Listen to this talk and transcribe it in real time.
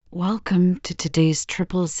Welcome to today's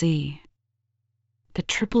Triple Z. The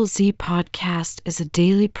Triple Z podcast is a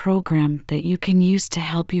daily program that you can use to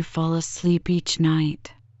help you fall asleep each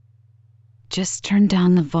night. Just turn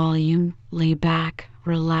down the volume, lay back,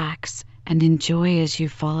 relax, and enjoy as you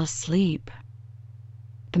fall asleep.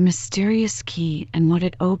 The Mysterious Key and What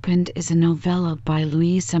It Opened is a novella by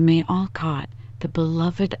Louisa May Alcott, the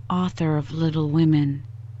beloved author of Little Women.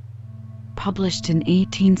 Published in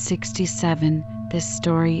 1867, this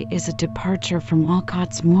story is a departure from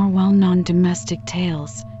Alcott's more well-known domestic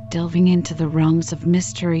tales, delving into the realms of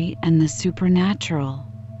mystery and the supernatural.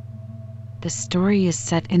 The story is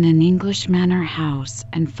set in an English manor house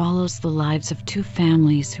and follows the lives of two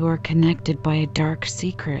families who are connected by a dark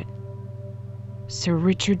secret. Sir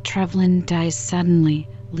Richard Trevelyan dies suddenly,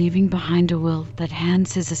 leaving behind a will that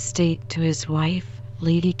hands his estate to his wife,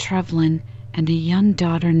 Lady Trevelyan, and a young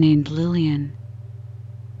daughter named Lillian.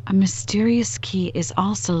 A mysterious key is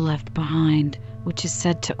also left behind, which is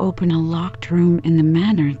said to open a locked room in the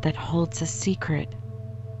manor that holds a secret.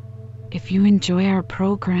 If you enjoy our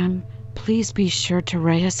program, please be sure to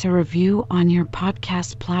write us a review on your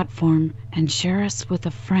podcast platform and share us with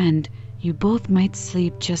a friend. You both might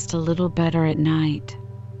sleep just a little better at night.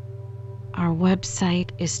 Our website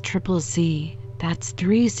is Z, that's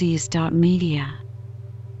 3z's.media.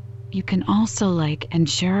 You can also like and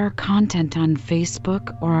share our content on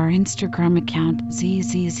Facebook or our Instagram account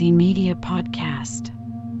ZZZ Media Podcast.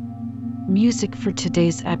 Music for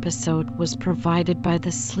today's episode was provided by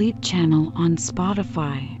the Sleep Channel on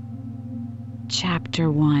Spotify. Chapter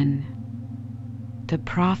 1. The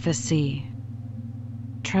Prophecy.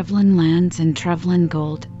 Trevelyan lands and Trevelyan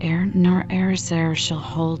gold, heir nor heirs heir shall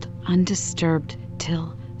hold, undisturbed,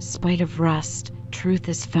 till, spite of rust, truth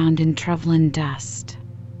is found in Trevelyan dust.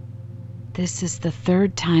 This is the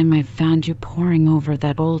third time I've found you poring over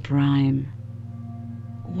that old rhyme.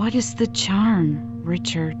 What is the charm,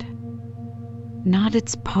 Richard? Not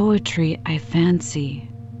its poetry, I fancy.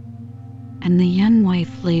 And the young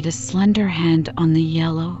wife laid a slender hand on the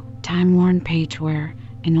yellow, time-worn page where,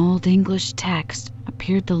 in Old English text,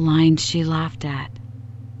 appeared the line she laughed at.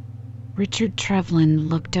 Richard Trevelyan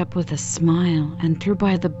looked up with a smile and threw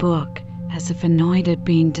by the book, as if annoyed at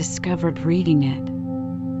being discovered reading it.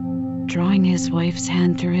 Drawing his wife's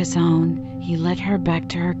hand through his own, he led her back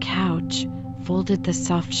to her couch, folded the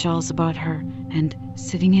soft shawls about her, and,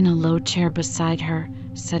 sitting in a low chair beside her,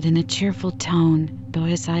 said in a cheerful tone, though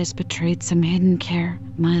his eyes betrayed some hidden care,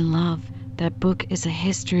 "My love, that book is a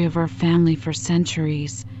history of our family for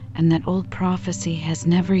centuries, and that old prophecy has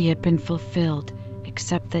never yet been fulfilled,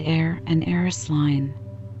 except the heir and heiress line.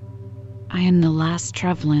 I am the last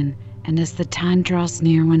Trevelyan, and as the time draws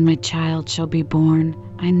near when my child shall be born,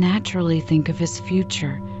 I naturally think of his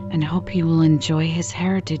future and hope he will enjoy his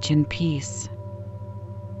heritage in peace."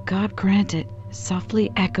 "God grant it,"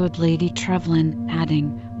 softly echoed Lady Trevelyan,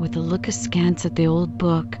 adding, with a look askance at the old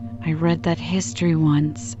book, "I read that history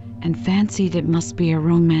once, and fancied it must be a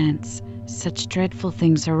romance. Such dreadful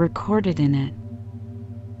things are recorded in it."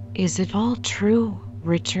 "Is it all true,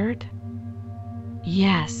 Richard?"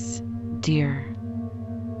 "Yes, dear.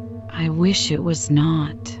 I wish it was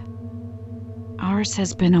not. Ours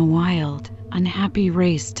has been a wild, unhappy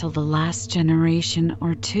race till the last generation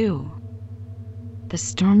or two. The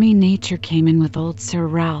stormy nature came in with old Sir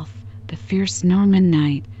Ralph, the fierce Norman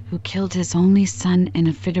knight, who killed his only son in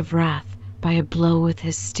a fit of wrath by a blow with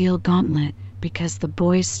his steel gauntlet, because the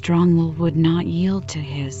boy's strong will would not yield to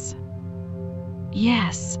his.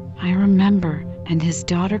 Yes, I remember, and his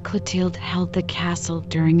daughter Clotilde held the castle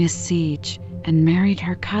during a siege, and married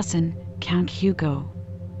her cousin, Count Hugo.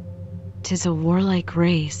 'Tis a warlike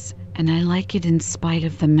race, and I like it in spite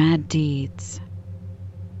of the mad deeds."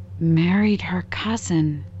 "Married her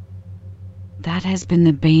cousin? That has been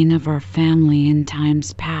the bane of our family in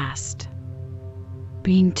times past.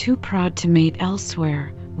 Being too proud to mate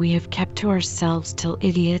elsewhere, we have kept to ourselves till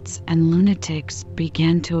idiots and lunatics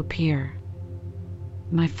began to appear.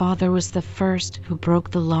 My father was the first who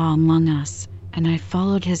broke the law among us, and I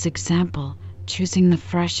followed his example, choosing the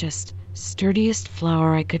freshest, sturdiest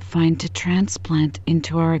flower I could find to transplant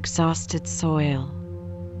into our exhausted soil.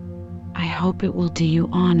 I hope it will do you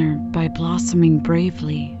honor by blossoming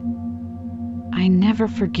bravely. I never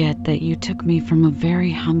forget that you took me from a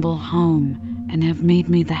very humble home and have made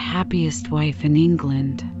me the happiest wife in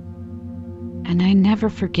England. And I never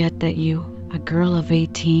forget that you, a girl of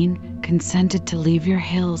 18, consented to leave your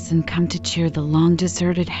hills and come to cheer the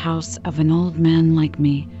long-deserted house of an old man like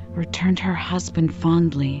me," returned her husband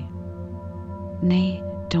fondly. "Nay,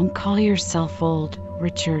 don't call yourself old,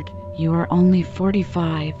 Richard. You are only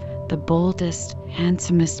 45, the boldest,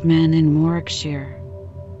 handsomest man in Warwickshire.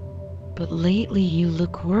 But lately you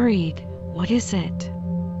look worried. What is it?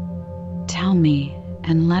 Tell me,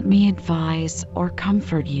 and let me advise or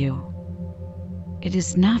comfort you." "It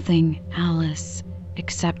is nothing, Alice,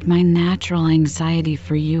 except my natural anxiety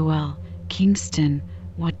for you. Well, Kingston,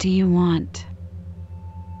 what do you want?"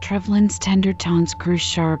 Trevlin's tender tones grew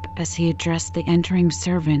sharp as he addressed the entering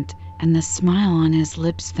servant, and the smile on his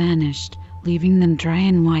lips vanished, leaving them dry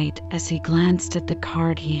and white as he glanced at the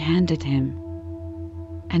card he handed him.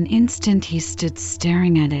 An instant he stood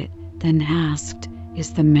staring at it, then asked,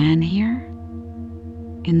 "Is the man here?"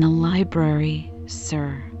 "In the library,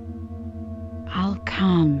 sir." "I'll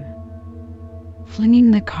come."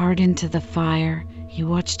 Flinging the card into the fire, he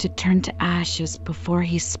watched it turn to ashes before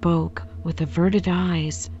he spoke, with averted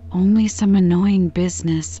eyes, "Only some annoying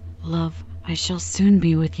business, love. I shall soon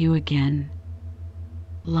be with you again.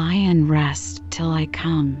 Lie and rest till I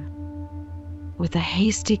come." With a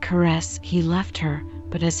hasty caress, he left her,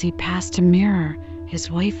 but as he passed a mirror, his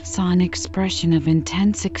wife saw an expression of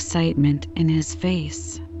intense excitement in his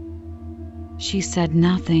face. She said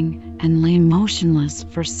nothing and lay motionless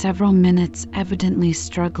for several minutes, evidently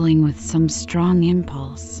struggling with some strong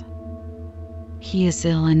impulse. "He is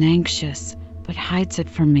ill and anxious, but hides it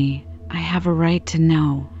from me. I have a right to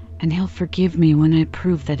know, and he'll forgive me when I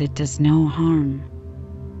prove that it does no harm."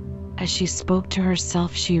 As she spoke to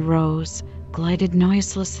herself, she rose, glided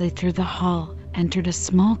noiselessly through the hall, entered a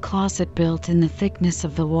small closet built in the thickness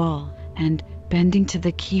of the wall, and, bending to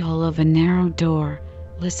the keyhole of a narrow door,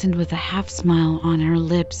 listened with a half-smile on her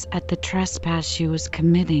lips at the trespass she was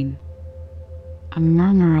committing. A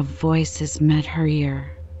murmur of voices met her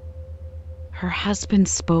ear. Her husband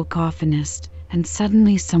spoke oftenest, and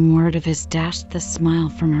suddenly some word of his dashed the smile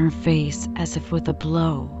from her face as if with a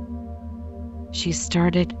blow. She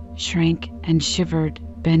started, shrank, and shivered,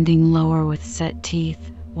 bending lower with set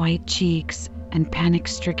teeth, white cheeks, and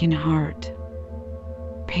panic-stricken heart.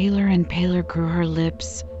 Paler and paler grew her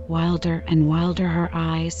lips, wilder and wilder her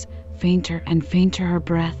eyes, fainter and fainter her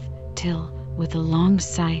breath, till, with a long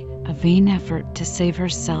sigh, a vain effort to save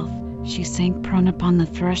herself, she sank prone upon the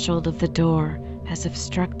threshold of the door, as if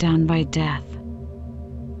struck down by death.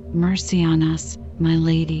 "Mercy on us, my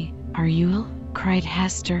lady, are you ill?" cried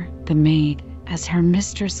Hester, the maid, as her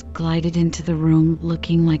mistress glided into the room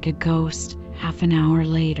looking like a ghost, half an hour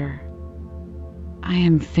later. "I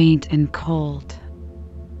am faint and cold.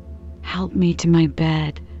 Help me to my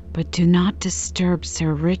bed, but do not disturb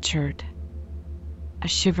Sir Richard." A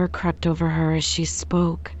shiver crept over her as she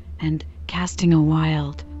spoke, and, casting a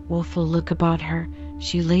wild, woeful look about her,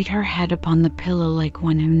 she laid her head upon the pillow like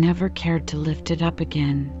one who never cared to lift it up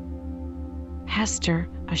again. Hester,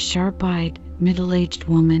 a sharp-eyed, middle-aged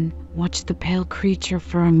woman, watched the pale creature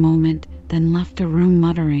for a moment, then left the room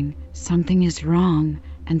muttering, "Something is wrong,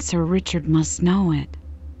 and Sir Richard must know it.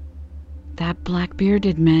 That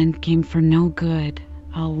black-bearded man came for no good,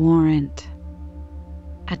 I'll warrant."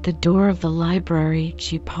 At the door of the library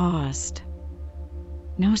she paused.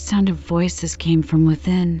 No sound of voices came from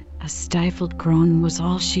within. A stifled groan was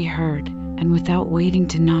all she heard, and without waiting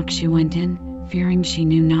to knock she went in, fearing she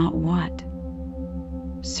knew not what.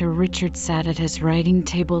 Sir Richard sat at his writing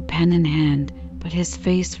table, pen in hand, but his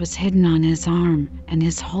face was hidden on his arm, and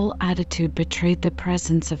his whole attitude betrayed the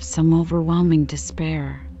presence of some overwhelming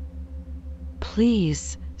despair.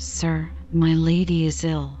 "Please, sir, my lady is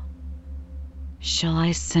ill." "Shall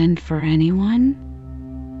I send for anyone?"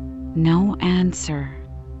 No answer.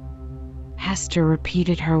 Hester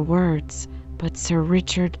repeated her words, but Sir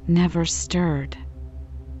Richard never stirred.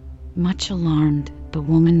 Much alarmed, the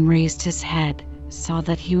woman raised his head, saw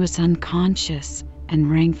that he was unconscious, and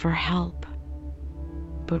rang for help.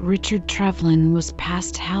 But Richard Trevlin was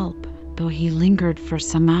past help, though he lingered for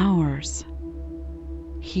some hours.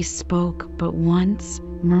 He spoke but once,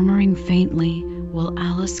 murmuring faintly, "Will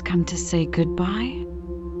Alice come to say goodbye?"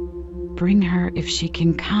 "Bring her if she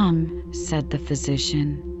can come," said the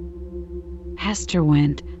physician. Hester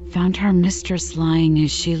went, found her mistress lying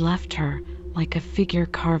as she left her, like a figure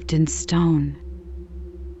carved in stone.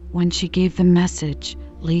 When she gave the message,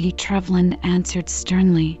 Lady Trevlin answered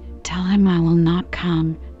sternly, "Tell him I will not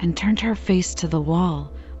come," and turned her face to the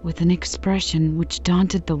wall, with an expression which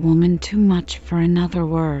daunted the woman too much for another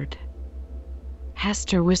word.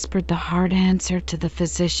 Hester whispered the hard answer to the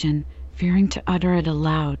physician, fearing to utter it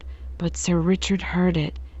aloud, but Sir Richard heard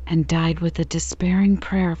it, and died with a despairing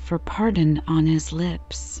prayer for pardon on his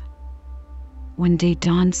lips. When day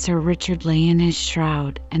dawned, Sir Richard lay in his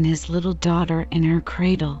shroud, and his little daughter in her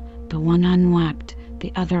cradle, the one unwept,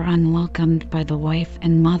 the other unwelcomed by the wife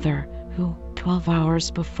and mother, who, 12 hours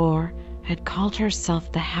before, had called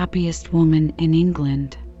herself the happiest woman in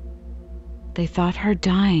England. They thought her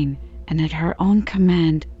dying, and at her own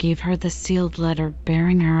command gave her the sealed letter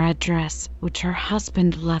bearing her address, which her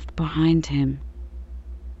husband left behind him.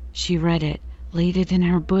 She read it, laid it in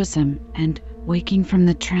her bosom, and, waking from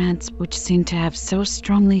the trance which seemed to have so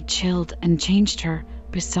strongly chilled and changed her,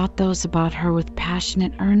 besought those about her with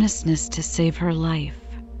passionate earnestness to save her life.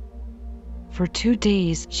 For 2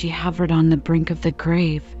 days she hovered on the brink of the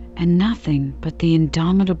grave, and nothing but the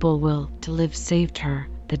indomitable will to live saved her,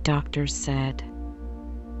 the doctors said.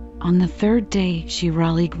 On the 3rd day she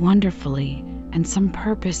rallied wonderfully, and some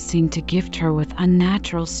purpose seemed to gift her with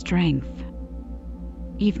unnatural strength.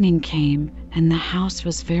 Evening came, and the house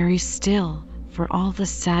was very still, for all the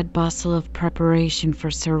sad bustle of preparation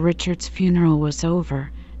for Sir Richard's funeral was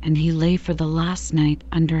over, and he lay for the last night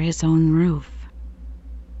under his own roof.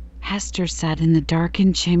 Hester sat in the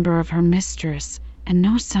darkened chamber of her mistress, and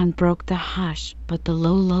no sound broke the hush but the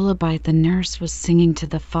low lullaby the nurse was singing to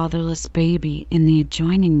the fatherless baby in the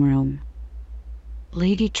adjoining room.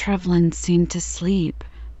 Lady Trevelyan seemed to sleep,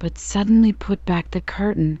 but suddenly put back the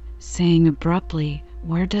curtain, saying abruptly,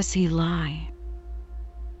 "Where does he lie?"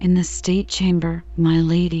 "In the state chamber, my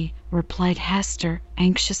lady," replied Hester,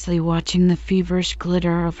 anxiously watching the feverish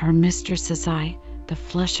glitter of her mistress's eye, the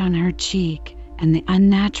flush on her cheek, and the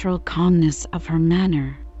unnatural calmness of her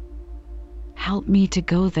manner. "Help me to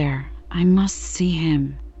go there. I must see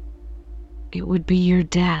him." "It would be your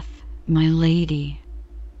death, my lady."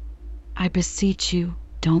 "I beseech you,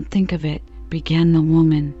 don't think of it," began the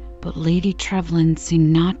woman, but Lady Trevelyan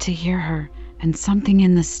seemed not to hear her, and something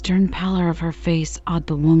in the stern pallor of her face awed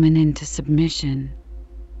the woman into submission.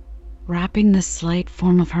 Wrapping the slight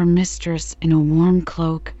form of her mistress in a warm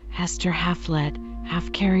cloak, Hester half led,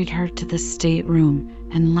 half carried her to the state-room,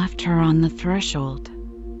 and left her on the threshold.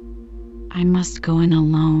 "I must go in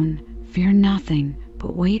alone. Fear nothing,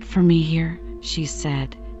 but wait for me here," she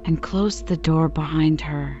said, and closed the door behind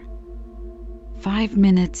her. 5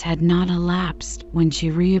 minutes had not elapsed when she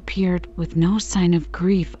reappeared with no sign of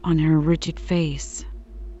grief on her rigid face.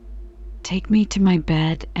 "Take me to my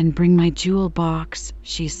bed and bring my jewel box,"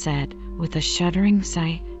 she said, with a shuddering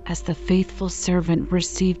sigh, as the faithful servant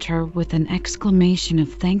received her with an exclamation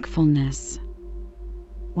of thankfulness.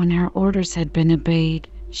 When her orders had been obeyed,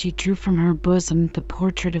 she drew from her bosom the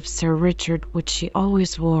portrait of Sir Richard which she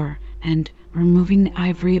always wore, and, removing the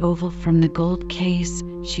ivory oval from the gold case,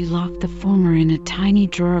 she locked the former in a tiny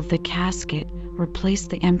drawer of the casket, replaced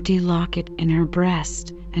the empty locket in her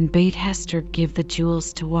breast, and bade Hester give the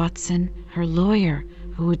jewels to Hodgson, her lawyer,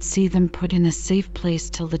 who would see them put in a safe place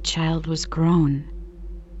till the child was grown.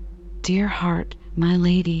 "Dear heart, my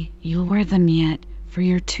lady, you'll wear them yet, for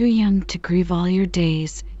you're too young to grieve all your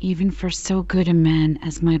days, even for so good a man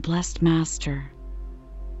as my blessed master.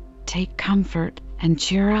 Take comfort and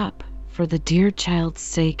cheer up, for the dear child's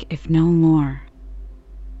sake, if no more."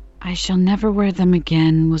 "I shall never wear them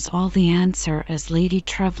again," was all the answer, as Lady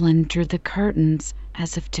Trevelyan drew the curtains,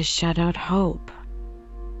 as if to shut out hope.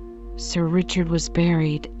 Sir Richard was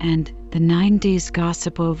buried, and, the 9 days'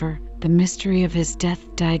 gossip over, the mystery of his death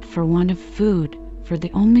died for want of food, for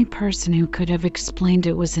the only person who could have explained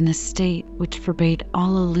it was in a state which forbade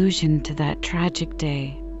all allusion to that tragic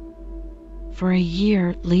day. For a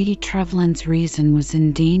year, Lady Trevelyan's reason was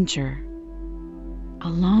in danger. A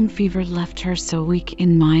long fever left her so weak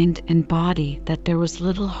in mind and body that there was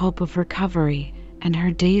little hope of recovery, and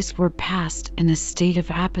her days were passed in a state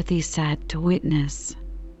of apathy sad to witness.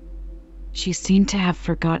 She seemed to have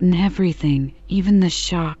forgotten everything, even the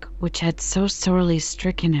shock which had so sorely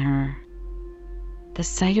stricken her. The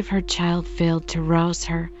sight of her child failed to rouse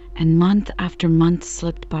her, and month after month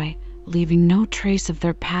slipped by, leaving no trace of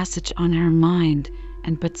their passage on her mind,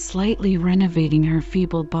 and but slightly renovating her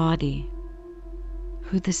feeble body.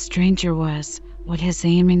 Who the stranger was, what his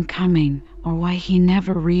aim in coming, or why he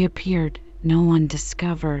never reappeared, no one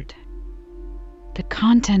discovered. The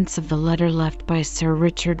contents of the letter left by Sir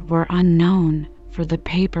Richard were unknown, for the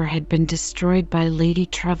paper had been destroyed by Lady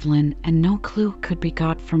Trevelyan, and no clue could be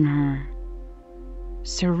got from her.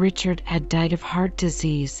 Sir Richard had died of heart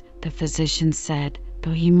disease, the physician said,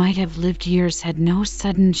 though he might have lived years had no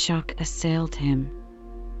sudden shock assailed him.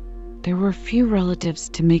 There were few relatives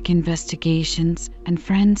to make investigations, and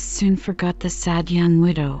friends soon forgot the sad young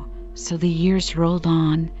widow, so the years rolled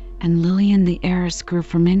on, and Lillian the heiress grew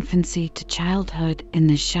from infancy to childhood in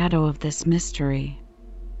the shadow of this mystery.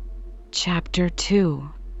 Chapter 2.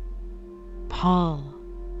 Paul.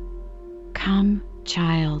 "Come,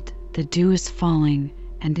 child, the dew is falling,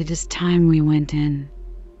 and it is time we went in."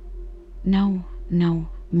 No,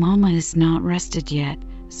 Mama is not rested yet,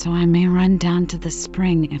 so I may run down to the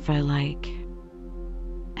spring if I like."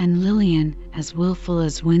 and Lillian, as willful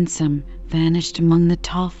as winsome, vanished among the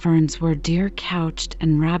tall ferns where deer couched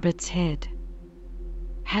and rabbits hid.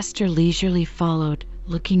 Hester leisurely followed,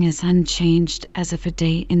 looking as unchanged as if a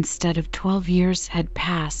day instead of 12 years had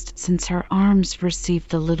passed since her arms received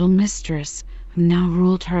the little mistress who now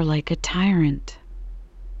ruled her like a tyrant.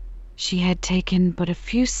 She had taken but a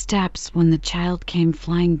few steps when the child came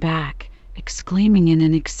flying back, exclaiming in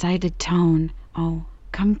an excited tone, "Oh,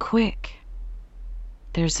 come quick!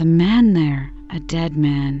 There's a man there, a dead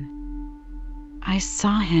man. I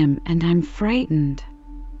saw him and I'm frightened."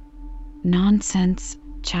 "Nonsense,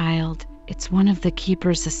 child. It's one of the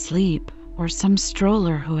keepers asleep, or some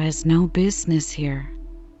stroller who has no business here.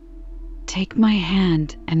 Take my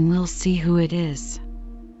hand and we'll see who it is."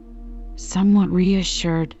 Somewhat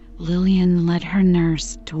reassured, Lillian led her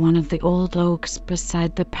nurse to one of the old oaks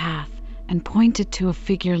beside the path and pointed to a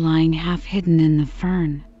figure lying half hidden in the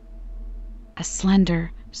fern. A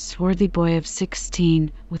slender, swarthy boy of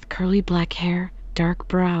 16, with curly black hair, dark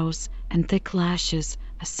brows, and thick lashes,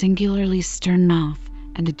 a singularly stern mouth,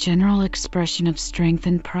 and a general expression of strength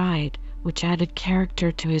and pride, which added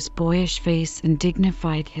character to his boyish face and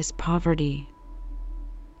dignified his poverty.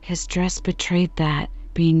 His dress betrayed that,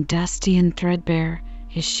 being dusty and threadbare,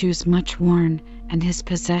 his shoes much worn, and his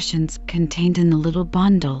possessions contained in the little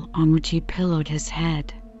bundle on which he pillowed his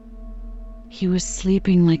head. He was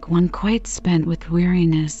sleeping like one quite spent with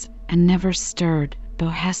weariness, and never stirred, though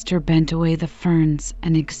Hester bent away the ferns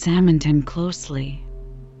and examined him closely.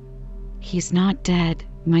 "He's not dead,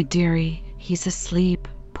 my dearie. He's asleep,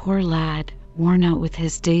 poor lad, worn out with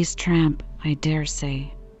his day's tramp, I dare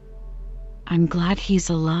say. I'm glad he's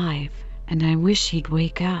alive, and I wish he'd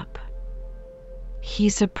wake up.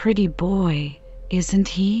 He's a pretty boy, isn't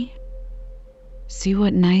he? See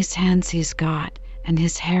what nice hands he's got, and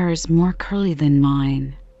his hair is more curly than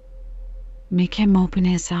mine." "Make him open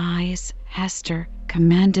his eyes, Hester,"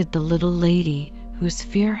 commanded the little lady, whose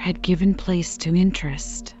fear had given place to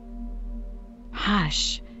interest.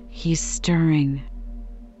 "Hush, he's stirring.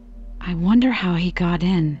 I wonder how he got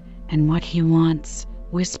in, and what he wants,"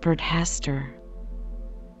 whispered Hester.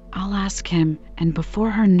 "I'll ask him," and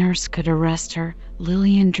before her nurse could arrest her,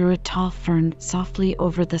 Lillian drew a tall fern softly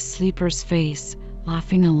over the sleeper's face,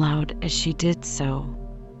 laughing aloud as she did so.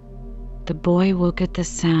 The boy woke at the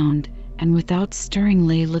sound, and without stirring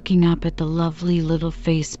lay looking up at the lovely little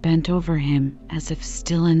face bent over him as if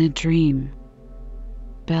still in a dream.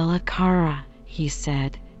 "Bella cara," he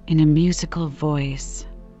said, in a musical voice.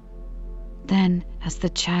 Then, as the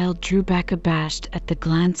child drew back abashed at the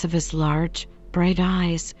glance of his large, bright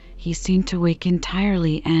eyes, he seemed to wake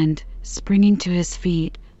entirely and, springing to his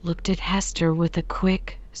feet, looked at Hester with a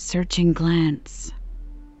quick, searching glance.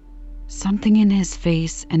 Something in his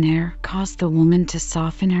face and air caused the woman to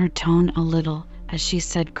soften her tone a little as she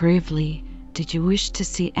said gravely, "Did you wish to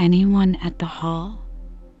see anyone at the hall?"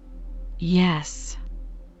 "Yes."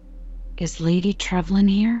 "Is Lady Trevlyn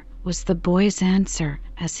here?" was the boy's answer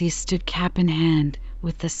as he stood cap in hand,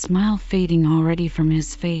 with the smile fading already from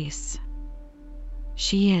his face.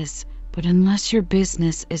 "She is, but unless your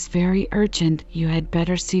business is very urgent, you had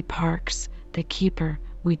better see Parks, the keeper.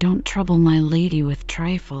 We don't trouble my lady with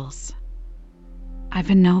trifles.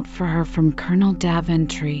 I've a note for her from Colonel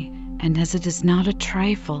Daventry, and as it is not a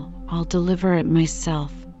trifle, I'll deliver it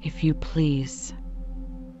myself, if you please."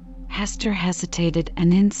 Hester hesitated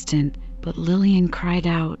an instant, but Lillian cried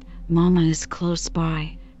out, "Mamma is close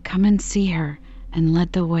by. Come and see her," and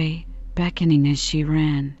led the way, beckoning as she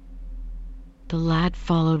ran. The lad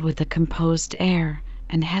followed with a composed air,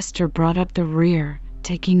 and Hester brought up the rear,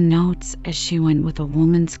 taking notes as she went with a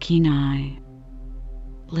woman's keen eye.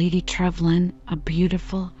 Lady Trevlyn, a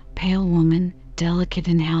beautiful, pale woman, delicate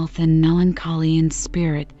in health and melancholy in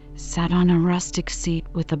spirit, sat on a rustic seat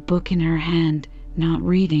with a book in her hand, not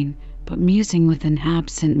reading, but musing with an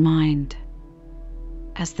absent mind.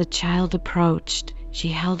 As the child approached, she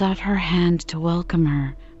held out her hand to welcome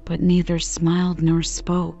her, but neither smiled nor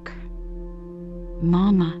spoke.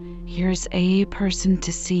 "Mamma, here's a person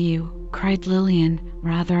to see you," cried Lillian,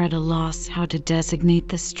 rather at a loss how to designate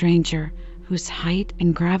the stranger, whose height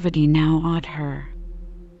and gravity now awed her.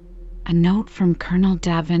 "A note from Colonel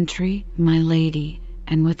Daventry, my lady,"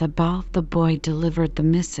 and with a bow the boy delivered the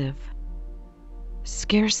missive.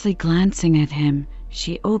 Scarcely glancing at him,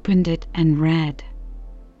 she opened it and read,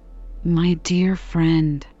 "My dear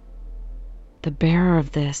friend, the bearer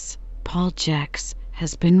of this, Paul Jex,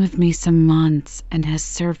 has been with me some months and has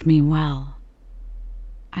served me well.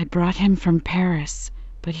 I brought him from Paris,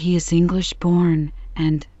 but he is English born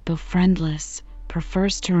and, though friendless,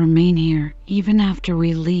 prefers to remain here even after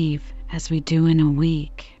we leave, as we do in a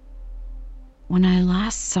week. When I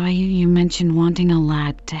last saw you, you mentioned wanting a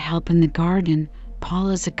lad to help in the garden. Paul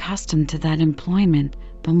is accustomed to that employment,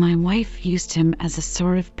 but my wife used him as a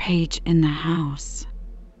sort of page in the house.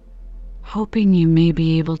 Hoping you may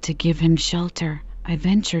be able to give him shelter, I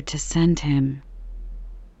venture to send him.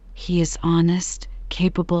 He is honest,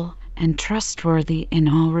 capable, and trustworthy in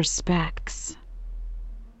all respects.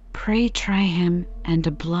 Pray try him and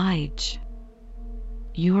oblige.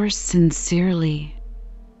 Yours sincerely,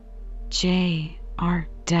 J. R.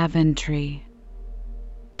 Daventry.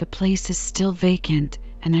 The place is still vacant,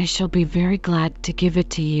 and I shall be very glad to give it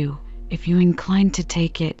to you, if you incline to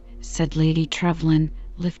take it, said Lady Trevlyn,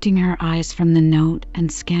 lifting her eyes from the note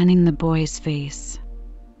and scanning the boy's face.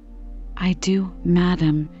 I do,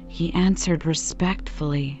 madam, he answered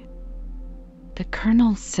respectfully. The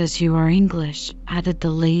Colonel says you are English, added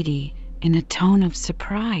the lady, in a tone of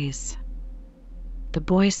surprise. The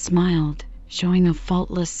boy smiled, showing a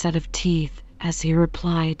faultless set of teeth, as he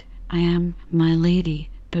replied, I am, my lady,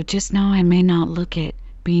 though just now I may not look it,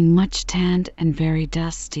 being much tanned and very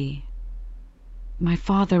dusty. My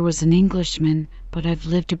father was an Englishman, but I've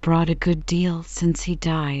lived abroad a good deal since he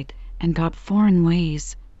died, and got foreign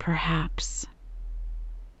ways, perhaps.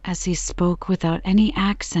 As he spoke without any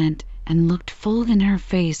accent, and looked full in her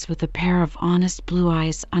face with a pair of honest blue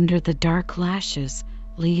eyes under the dark lashes,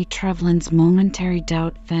 Lady Trevlyn's momentary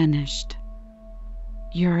doubt vanished.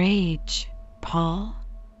 Your age, Paul?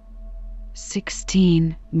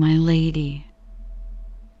 16, my lady.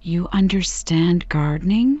 You understand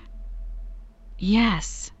gardening?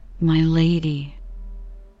 Yes, my lady.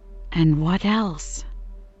 And what else?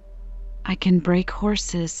 I can break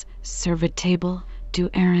horses, serve at table, do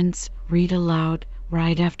errands, read aloud,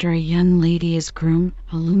 ride after a young lady as groom,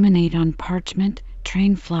 illuminate on parchment,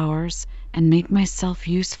 train flowers, and make myself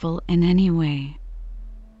useful in any way.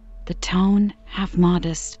 The tone, half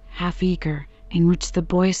modest, half eager, in which the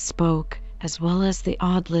boy spoke, as well as the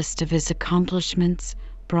odd list of his accomplishments,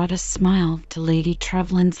 brought a smile to Lady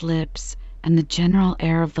Trevlyn's lips, and the general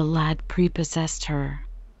air of the lad prepossessed her.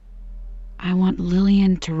 I want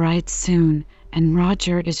Lillian to ride soon, and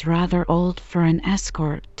Roger is rather old for an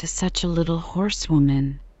escort to such a little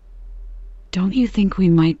horsewoman. Don't you think we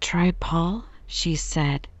might try Paul? She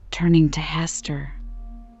said, turning to Hester.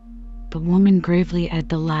 The woman gravely eyed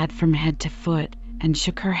the lad from head to foot, and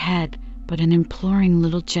shook her head, but an imploring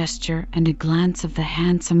little gesture and a glance of the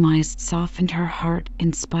handsome eyes softened her heart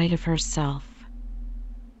in spite of herself.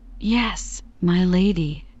 Yes, my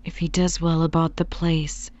lady, if he does well about the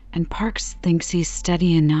place, and Parks thinks he's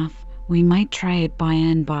steady enough, we might try it by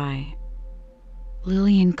and by.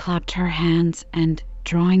 Lillian clapped her hands and,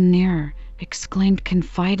 drawing nearer, exclaimed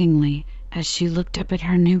confidingly, as she looked up at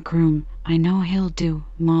her new groom, I know he'll do,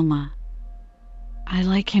 Mamma. I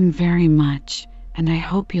like him very much, and I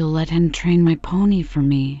hope you'll let him train my pony for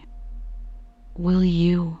me. Will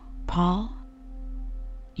you, Paul?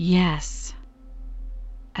 Yes.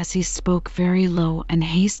 As he spoke very low and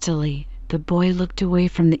hastily, the boy looked away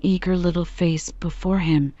from the eager little face before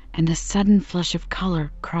him, and a sudden flush of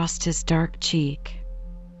color crossed his dark cheek.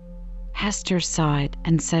 Hester sighed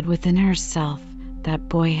and said within herself, that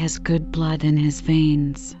boy has good blood in his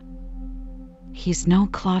veins. He's no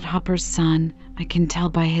clodhopper's son, I can tell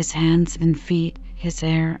by his hands and feet, his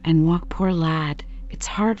air and walk, poor lad. It's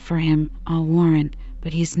hard for him, I'll warrant,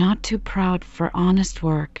 but he's not too proud for honest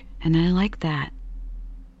work, and I like that.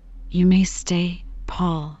 You may stay,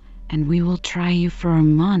 Paul, and we will try you for a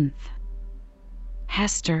month.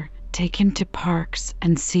 Hester, take him to Parks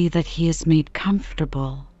and see that he is made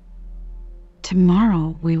comfortable.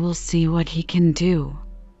 Tomorrow we will see what he can do.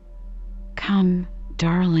 Come,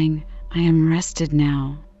 darling, I am rested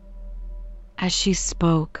now. As she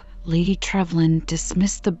spoke, Lady Trevlyn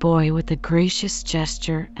dismissed the boy with a gracious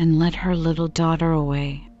gesture and led her little daughter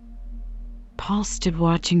away. Paul stood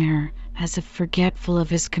watching her, as if forgetful of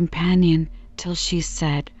his companion, till she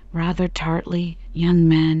said, rather tartly, Young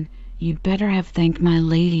man, you'd better have thanked my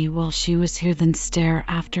lady while she was here than stare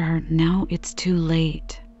after her now it's too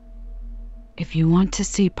late. If you want to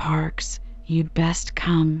see Parks, you'd best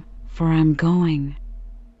come, for I'm going.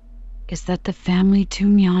 Is that the family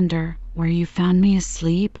tomb yonder, where you found me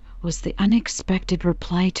asleep? Was the unexpected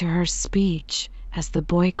reply to her speech, as the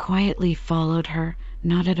boy quietly followed her,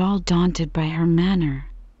 not at all daunted by her manner.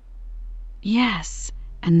 Yes,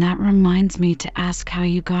 and that reminds me to ask how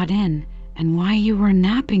you got in, and why you were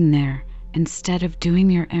napping there, instead of doing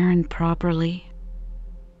your errand properly.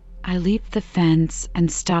 I leaped the fence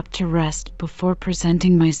and stopped to rest before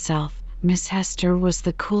presenting myself, Miss Hester, was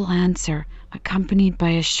the cool answer, accompanied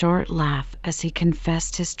by a short laugh as he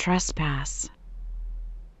confessed his trespass.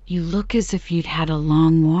 You look as if you'd had a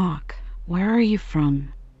long walk. Where are you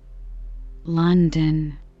from?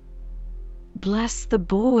 London. Bless the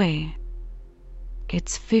boy.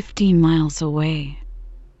 It's 50 miles away.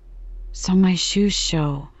 So my shoes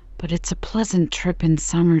show, but it's a pleasant trip in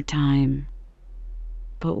summertime.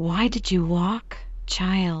 But why did you walk,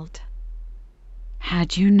 child?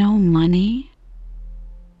 Had you no money?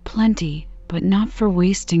 Plenty, but not for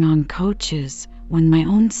wasting on coaches when my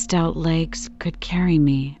own stout legs could carry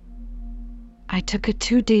me. I took a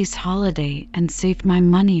 2 days holiday and saved my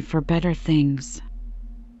money for better things.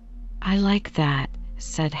 I like that,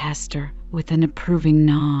 said Hester, with an approving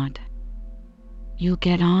nod. You'll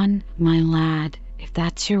get on, my lad, if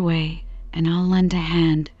that's your way, and I'll lend a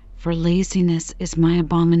hand, for laziness is my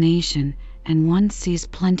abomination, and one sees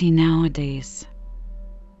plenty nowadays.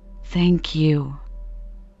 Thank you.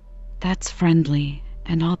 That's friendly,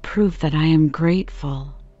 and I'll prove that I am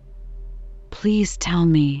grateful. Please tell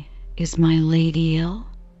me, is my lady ill?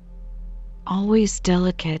 Always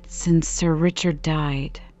delicate since Sir Richard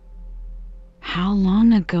died. How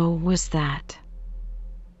long ago was that?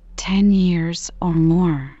 10 years or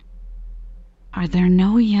more. Are there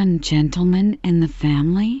no young gentlemen in the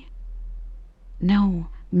family? No,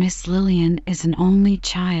 Miss Lillian is an only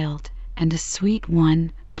child, and a sweet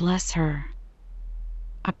one, bless her.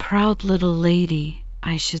 A proud little lady,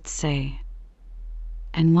 I should say.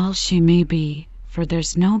 And well she may be, for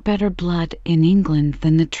there's no better blood in England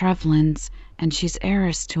than the Trevlyns, and she's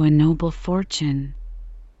heiress to a noble fortune.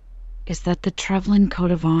 Is that the Trevlyn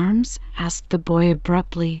coat of arms? Asked the boy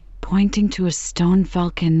abruptly, pointing to a stone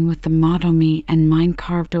falcon with the motto "Me and Mine"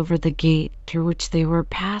 carved over the gate through which they were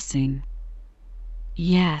passing.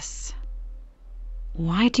 Yes.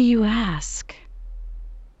 Why do you ask?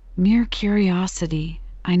 Mere curiosity.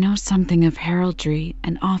 I know something of heraldry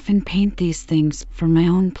and often paint these things for my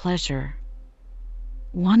own pleasure.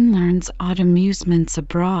 One learns odd amusements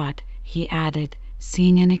abroad, he added,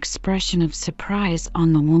 seeing an expression of surprise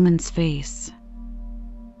on the woman's face.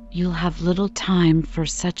 You'll have little time for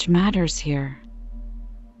such matters here.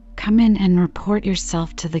 Come in and report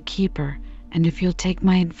yourself to the keeper, and if you'll take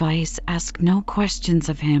my advice, ask no questions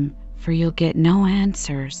of him, for you'll get no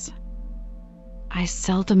answers. I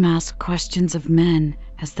seldom ask questions of men,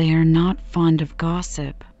 as they are not fond of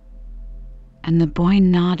gossip. And the boy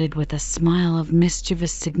nodded with a smile of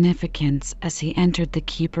mischievous significance as he entered the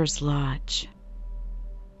keeper's lodge.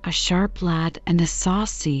 A sharp lad and a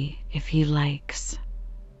saucy, if he likes.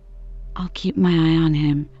 I'll keep my eye on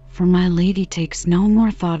him, for my lady takes no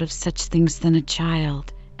more thought of such things than a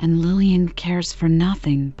child, and Lillian cares for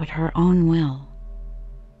nothing but her own will.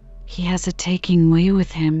 He has a taking way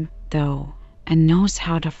with him, though, and knows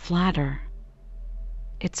how to flatter.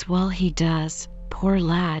 It's well he does, poor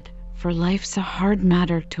lad, for life's a hard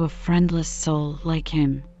matter to a friendless soul like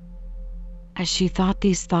him. As she thought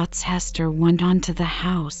these thoughts, Hester went on to the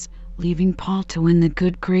house, leaving Paul to win the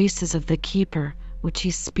good graces of the keeper, which he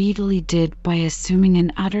speedily did by assuming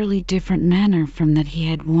an utterly different manner from that he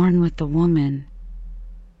had worn with the woman.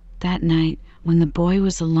 That night, when the boy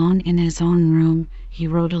was alone in his own room, he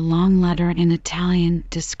wrote a long letter in Italian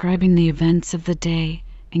describing the events of the day,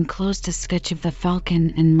 enclosed a sketch of the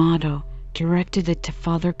falcon and motto, directed it to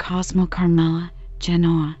Father Cosmo Carmela,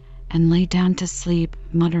 Genoa, and lay down to sleep,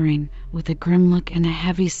 muttering, with a grim look and a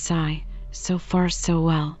heavy sigh, "So far so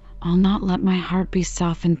well. I'll not let my heart be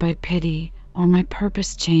softened by pity, or my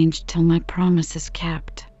purpose changed till my promise is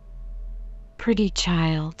kept. Pretty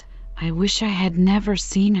child, I wish I had never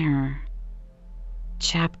seen her."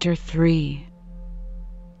 Chapter 3.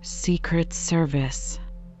 Secret Service.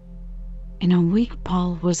 In a week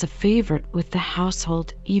Paul was a favorite with the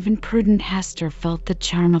household. Even prudent Hester felt the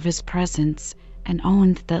charm of his presence, and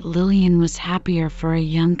owned that Lillian was happier for a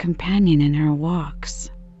young companion in her walks.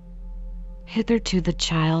 Hitherto the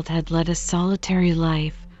child had led a solitary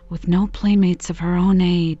life, with no playmates of her own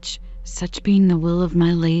age, such being the will of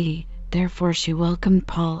my lady. Therefore she welcomed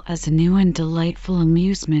Paul as a new and delightful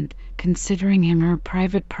amusement, considering him her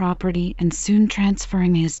private property and soon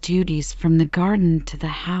transferring his duties from the garden to the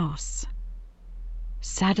house.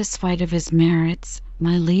 Satisfied of his merits,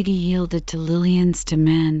 my lady yielded to Lillian's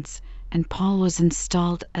demands, and Paul was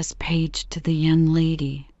installed as page to the young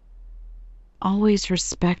lady. Always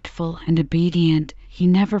respectful and obedient, he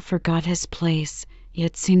never forgot his place,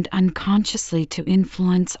 yet seemed unconsciously to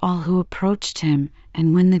influence all who approached him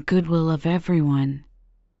and win the goodwill of everyone.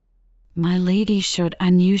 My lady showed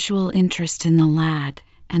unusual interest in the lad,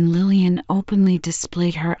 and Lillian openly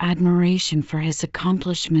displayed her admiration for his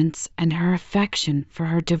accomplishments and her affection for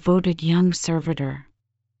her devoted young servitor.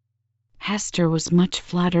 Hester was much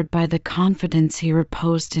flattered by the confidence he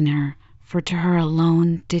reposed in her, for to her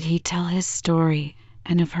alone did he tell his story,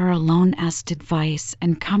 and of her alone asked advice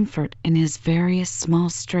and comfort in his various small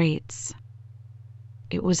straits.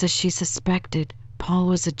 It was as she suspected. Paul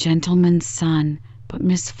was a gentleman's son, but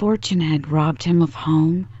misfortune had robbed him of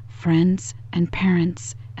home, friends, and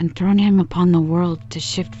parents, and thrown him upon the world to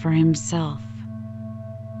shift for himself.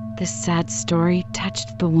 This sad story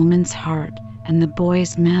touched the woman's heart, and the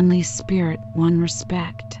boy's manly spirit won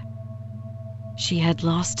respect. She had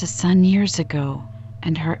lost a son years ago,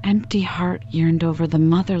 and her empty heart yearned over the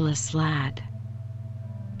motherless lad.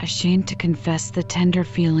 Ashamed to confess the tender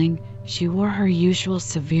feeling, she wore her usual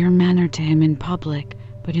severe manner to him in public,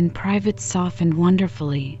 but in private softened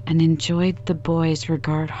wonderfully and enjoyed the boy's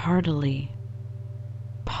regard heartily.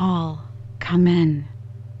 "Paul, come in.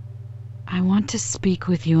 I want to speak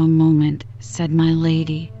with you a moment," said my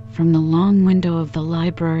lady, from the long window of the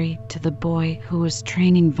library to the boy who was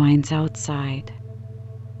training vines outside.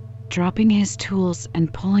 Dropping his tools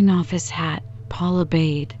and pulling off his hat, Paul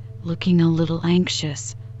obeyed, looking a little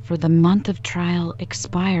anxious, for the month of trial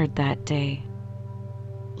expired that day.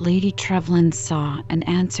 Lady Trevelyan saw and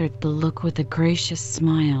answered the look with a gracious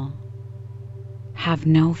smile. "Have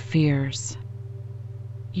no fears.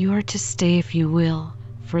 You are to stay if you will,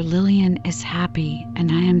 for Lillian is happy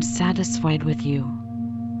and I am satisfied with you."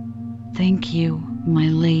 "Thank you, my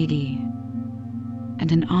lady."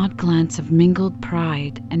 And an odd glance of mingled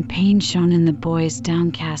pride and pain shone in the boy's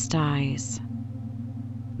downcast eyes.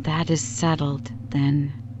 "That is settled,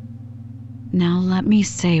 then. Now let me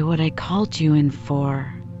say what I called you in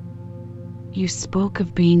for. You spoke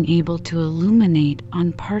of being able to illuminate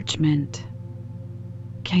on parchment.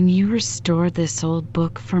 Can you restore this old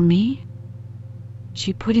book for me?"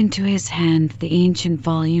 She put into his hand the ancient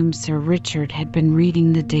volume Sir Richard had been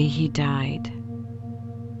reading the day he died.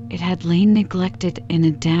 It had lain neglected in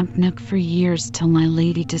a damp nook for years till my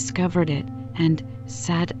lady discovered it, and,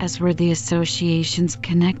 sad as were the associations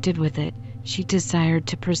connected with it, she desired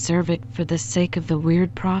to preserve it for the sake of the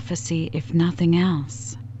weird prophecy, if nothing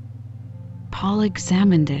else. Paul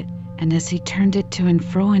examined it, and as he turned it to and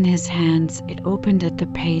fro in his hands, it opened at the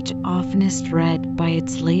page oftenest read by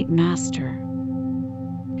its late master.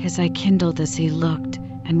 His eye kindled as he looked,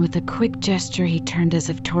 and with a quick gesture he turned as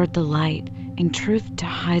if toward the light, in truth to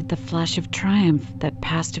hide the flash of triumph that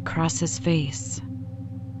passed across his face.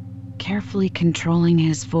 Carefully controlling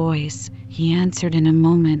his voice, he answered in a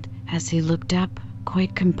moment, as he looked up,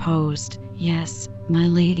 quite composed, "Yes, my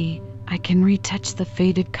lady, I can retouch the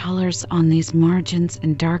faded colors on these margins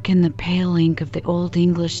and darken the pale ink of the old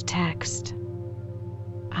English text.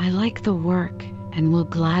 I like the work, and will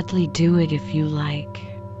gladly do it if you like."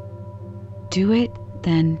 "Do it,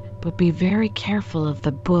 then, but be very careful of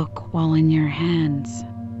the book while in your hands.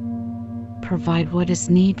 Provide what is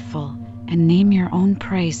needful, and name your own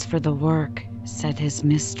price for the work," said his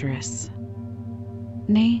mistress.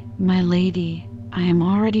 "Nay, my lady, I am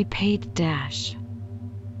already paid.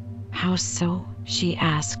 "How so?" she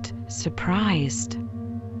asked, surprised.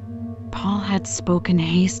 Paul had spoken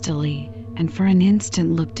hastily, and for an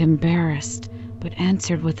instant looked embarrassed, but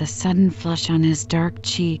answered with a sudden flush on his dark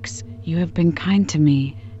cheeks, "You have been kind to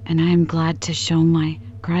me, and I am glad to show my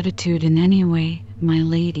gratitude in any way, my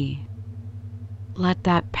lady." "Let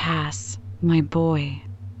that pass, my boy.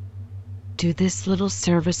 Do this little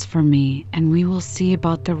service for me, and we will see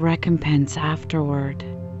about the recompense afterward."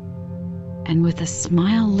 And with a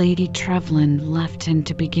smile, Lady Trevelyan left him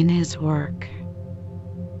to begin his work.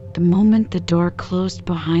 The moment the door closed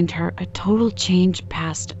behind her, a total change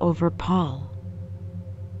passed over Paul.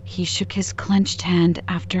 He shook his clenched hand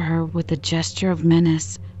after her with a gesture of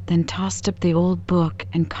menace, then tossed up the old book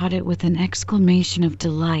and caught it with an exclamation of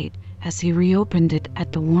delight as he reopened it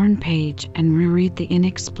at the worn page and reread the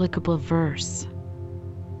inexplicable verse.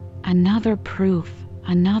 "Another proof,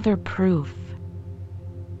 another proof.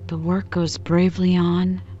 The work goes bravely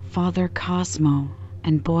on, Father Cosmo,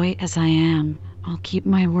 and boy as I am, I'll keep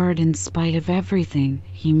my word in spite of everything,"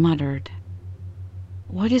 he muttered.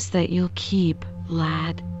 "What is that you'll keep,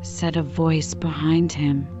 lad?" said a voice behind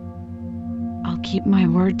him. "I'll keep my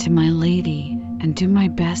word to my lady, and do my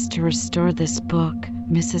best to restore this book,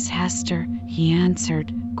 Mrs. Hester," he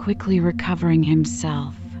answered, quickly recovering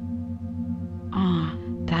himself. "Ah,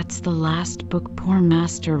 that's the last book poor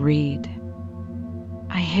master read.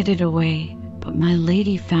 I hid it away, but my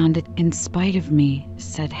lady found it in spite of me,"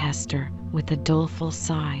 said Hester, with a doleful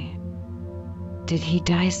sigh. "Did he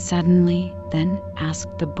die suddenly, then?"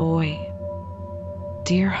 asked the boy.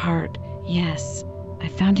 "Dear heart, yes. I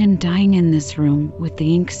found him dying in this room, with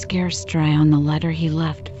the ink scarce dry on the letter he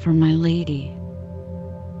left for my lady.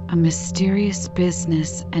 A mysterious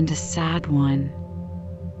business and a sad one.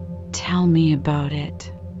 Tell me about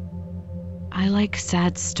it." I like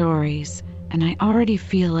sad stories, and I already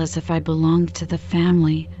feel as if I belonged to the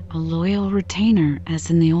family, a loyal retainer as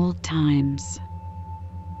in the old times.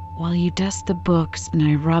 While you dust the books and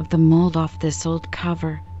I rub the mold off this old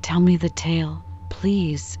cover, tell me the tale,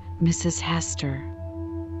 please, Mrs. Hester."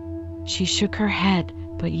 She shook her head,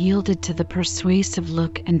 but yielded to the persuasive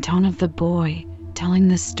look and tone of the boy, telling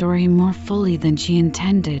the story more fully than she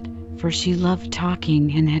intended, for she loved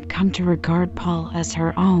talking and had come to regard Paul as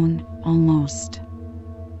her own, almost.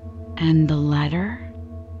 "And the letter?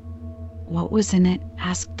 What was in it?"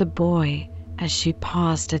 asked the boy, as she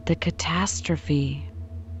paused at the catastrophe.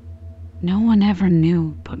 "No one ever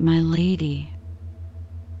knew but my lady."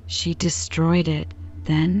 "She destroyed it,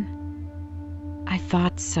 then?" "I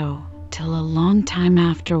thought so, till a long time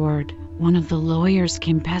afterward, one of the lawyers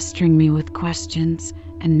came pestering me with questions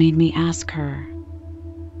and made me ask her.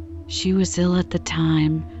 She was ill at the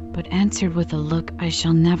time, but answered with a look I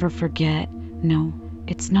shall never forget, 'No,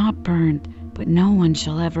 it's not burned, but no one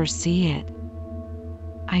shall ever see it.'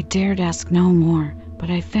 I dared ask no more, but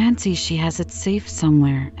I fancy she has it safe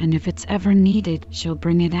somewhere, and if it's ever needed, she'll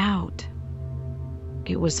bring it out.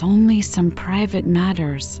 It was only some private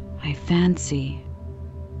matters, I fancy."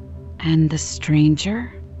 "And the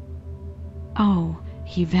stranger?" "Oh,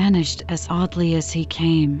 he vanished as oddly as he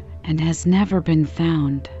came, and has never been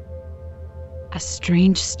found. A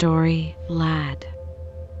strange story, lad.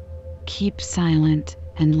 Keep silent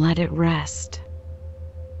and let it rest."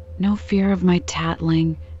 No fear of my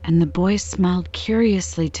tattling, and the boy smiled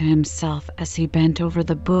curiously to himself as he bent over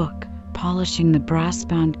the book, polishing the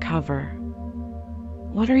brass-bound cover.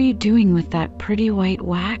 "What are you doing with that pretty white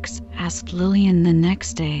wax?" asked Lillian the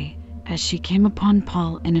next day, as she came upon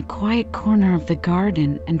Paul in a quiet corner of the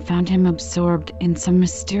garden and found him absorbed in some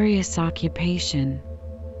mysterious occupation.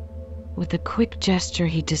 With a quick gesture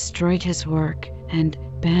he destroyed his work, and,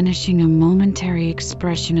 banishing a momentary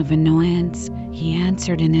expression of annoyance, he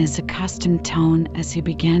answered in his accustomed tone as he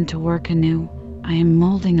began to work anew, "I am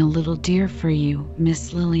molding a little deer for you,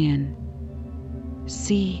 Miss Lillian.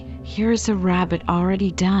 See, here is a rabbit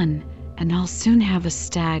already done, and I'll soon have a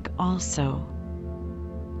stag also.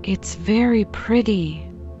 It's very pretty.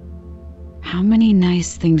 How many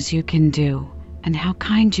nice things you can do, and how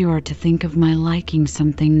kind you are to think of my liking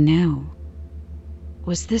something new.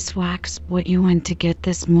 Was this wax what you went to get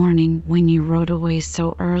this morning when you rode away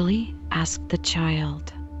so early?" asked the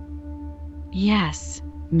child. "Yes,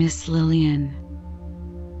 Miss Lillian.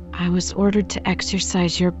 I was ordered to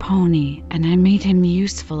exercise your pony, and I made him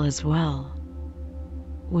useful as well.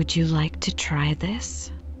 Would you like to try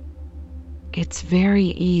this? It's very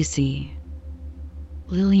easy."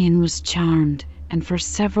 Lillian was charmed, and for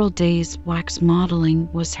several days wax modeling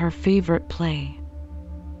was her favorite play.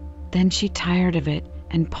 Then she tired of it,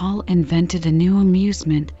 and Paul invented a new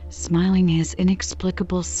amusement, smiling his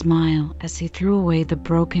inexplicable smile as he threw away the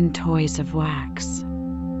broken toys of wax.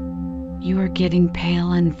 "You are getting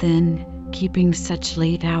pale and thin, keeping such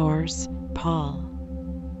late hours, Paul.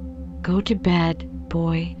 Go to bed,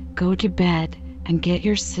 boy, go to bed, and get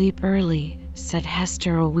your sleep early," said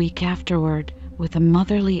Hester a week afterward, with a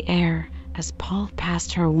motherly air, as Paul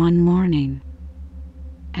passed her one morning.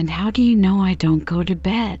 "And how do you know I don't go to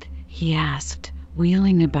bed?" he asked,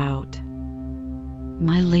 wheeling about.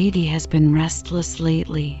 "My lady has been restless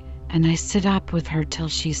lately, and I sit up with her till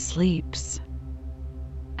she sleeps.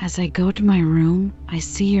 As I go to my room, I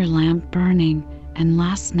see your lamp burning, and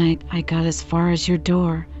last night I got as far as your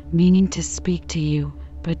door, meaning to speak to you,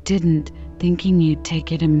 but didn't, thinking you'd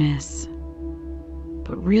take it amiss.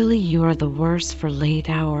 But really you are the worse for late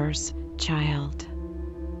hours, child.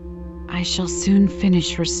 I shall soon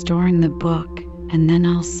finish restoring the book, and then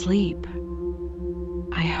I'll sleep.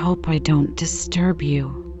 I hope I don't disturb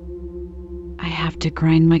you. I have to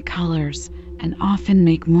grind my colors, and often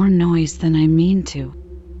make more noise than I mean to."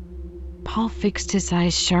 Paul fixed his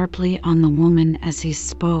eyes sharply on the woman as he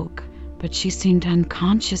spoke, but she seemed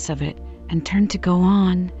unconscious of it, and turned to go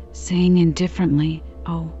on, saying indifferently,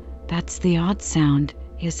 "Oh, that's the odd sound,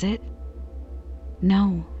 is it?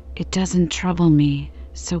 No, it doesn't trouble me,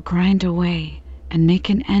 so grind away, and make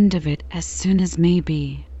an end of it as soon as may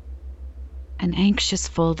be." An anxious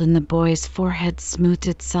fold in the boy's forehead smoothed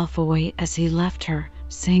itself away as he left her,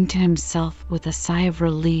 saying to himself with a sigh of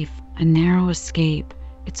relief, "A narrow escape.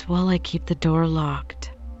 It's well I keep the door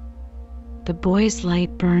locked." The boy's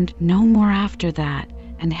light burned no more after that,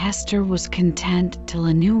 and Hester was content till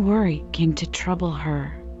a new worry came to trouble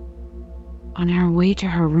her. On her way to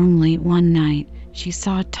her room late one night, she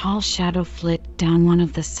saw a tall shadow flit down one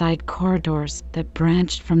of the side corridors that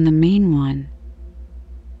branched from the main one.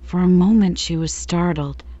 For a moment she was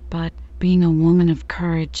startled, but, being a woman of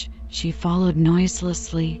courage, She followed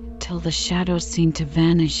noiselessly till the shadow seemed to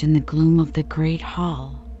vanish in the gloom of the great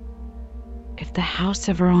hall. If the house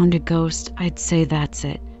ever owned a ghost, I'd say that's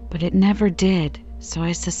it, but it never did, so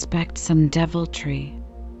I suspect some deviltry.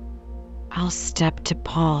 I'll step to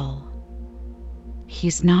Paul.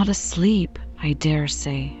 He's not asleep, I dare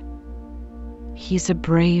say. He's a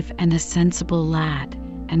brave and a sensible lad,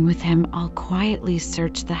 and with him I'll quietly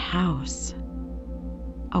search the house.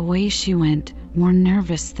 Away she went, more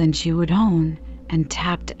nervous than she would own, and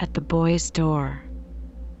tapped at the boy's door.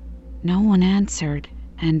 No one answered,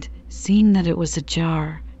 and, seeing that it was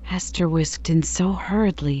ajar, Hester whisked in so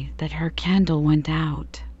hurriedly that her candle went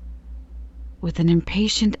out. With an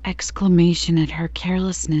impatient exclamation at her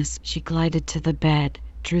carelessness, she glided to the bed,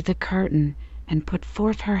 drew the curtain, and put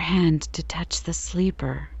forth her hand to touch the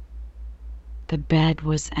sleeper. The bed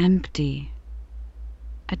was empty.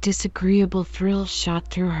 A disagreeable thrill shot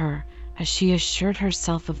through her as she assured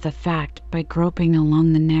herself of the fact by groping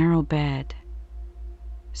along the narrow bed.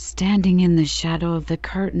 Standing in the shadow of the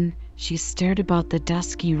curtain, she stared about the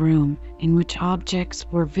dusky room in which objects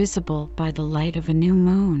were visible by the light of a new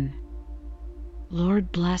moon.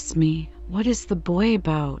 Lord bless me, what is the boy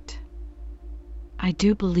about? I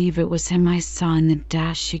do believe it was him I saw in the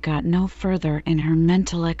dash. She got no further in her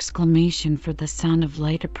mental exclamation, for the sound of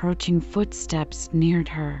light approaching footsteps neared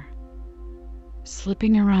her.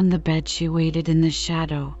 Slipping around the bed, she waited in the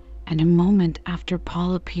shadow, and a moment after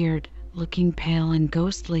Paul appeared, looking pale and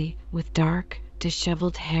ghostly, with dark,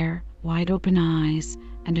 disheveled hair, wide-open eyes,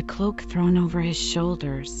 and a cloak thrown over his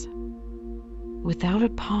shoulders. Without a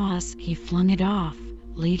pause, he flung it off,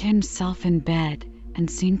 laid himself in bed, and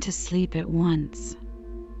seemed to sleep at once.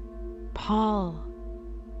 "Paul!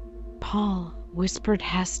 Paul!" whispered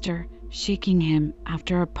Hester, shaking him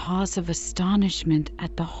after a pause of astonishment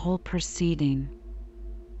at the whole proceeding.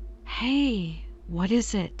 "Hey, what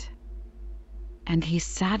is it?" And he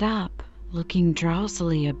sat up, looking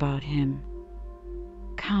drowsily about him.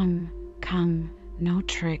 Come, no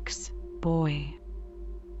tricks, boy.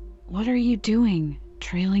 What are you doing,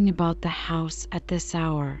 trailing about the house at this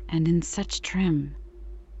hour and in such trim?"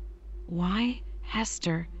 "Why,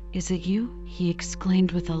 Hester, is it you?" he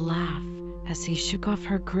exclaimed with a laugh, as he shook off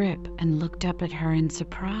her grip and looked up at her in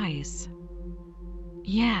surprise.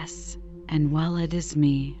 "Yes, and well, it is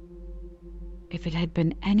me. If it had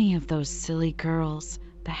been any of those silly girls,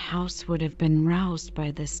 the house would have been roused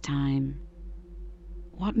by this time.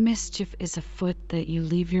 What mischief is afoot that you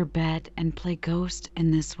leave your bed and play ghost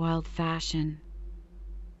in this wild fashion?"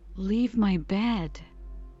 "Leave my bed?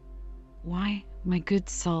 Why, my good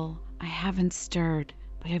soul, I haven't stirred,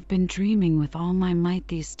 but have been dreaming with all my might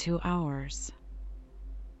these 2 hours."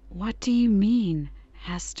 "What do you mean,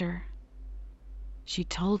 Hester?" She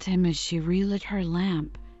told him as she relit her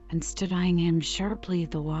lamp and stood eyeing him sharply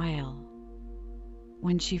the while.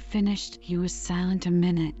 When she finished, he was silent a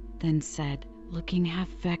minute, then said, looking half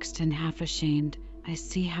vexed and half ashamed, "I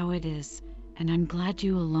see how it is, and I'm glad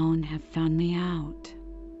you alone have found me out.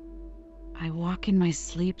 I walk in my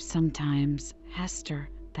sleep sometimes, Hester,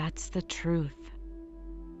 that's the truth.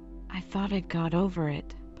 I thought I'd got over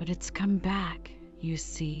it, but it's come back, you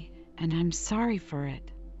see, and I'm sorry for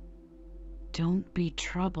it. Don't be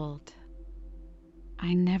troubled.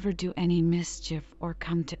 I never do any mischief or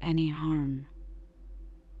come to any harm.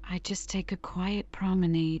 I just take a quiet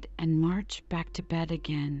promenade and march back to bed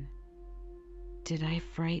again. Did I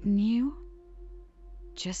frighten you?"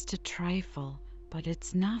 "Just a trifle, but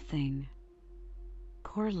it's nothing."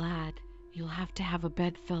 "Poor lad, you'll have to have a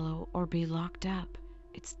bedfellow or be locked up.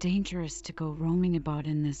 It's dangerous to go roaming about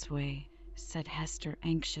in this way," said Hester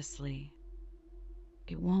anxiously.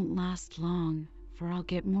 "It won't last long, for I'll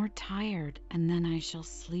get more tired and then I shall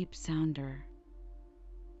sleep sounder.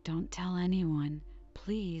 Don't tell anyone,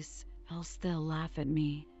 please, else they'll laugh at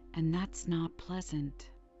me, and that's not pleasant.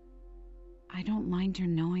 I don't mind your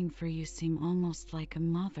knowing, for you seem almost like a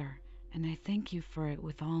mother, and I thank you for it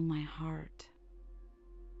with all my heart."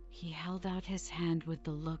 He held out his hand with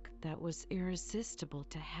the look that was irresistible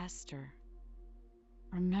to Hester.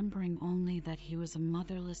 Remembering only that he was a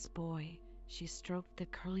motherless boy, she stroked the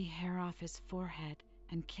curly hair off his forehead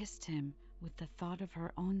and kissed him, with the thought of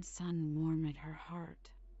her own son warm at her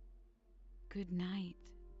heart. "Good night,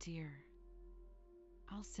 dear.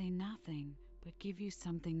 I'll say nothing, but give you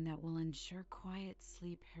something that will ensure quiet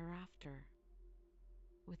sleep hereafter."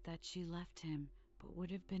 With that she left him, but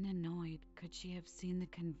would have been annoyed could she have seen the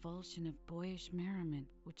convulsion of boyish merriment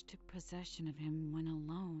which took possession of him when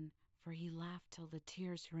alone, for he laughed till the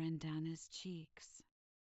tears ran down his cheeks.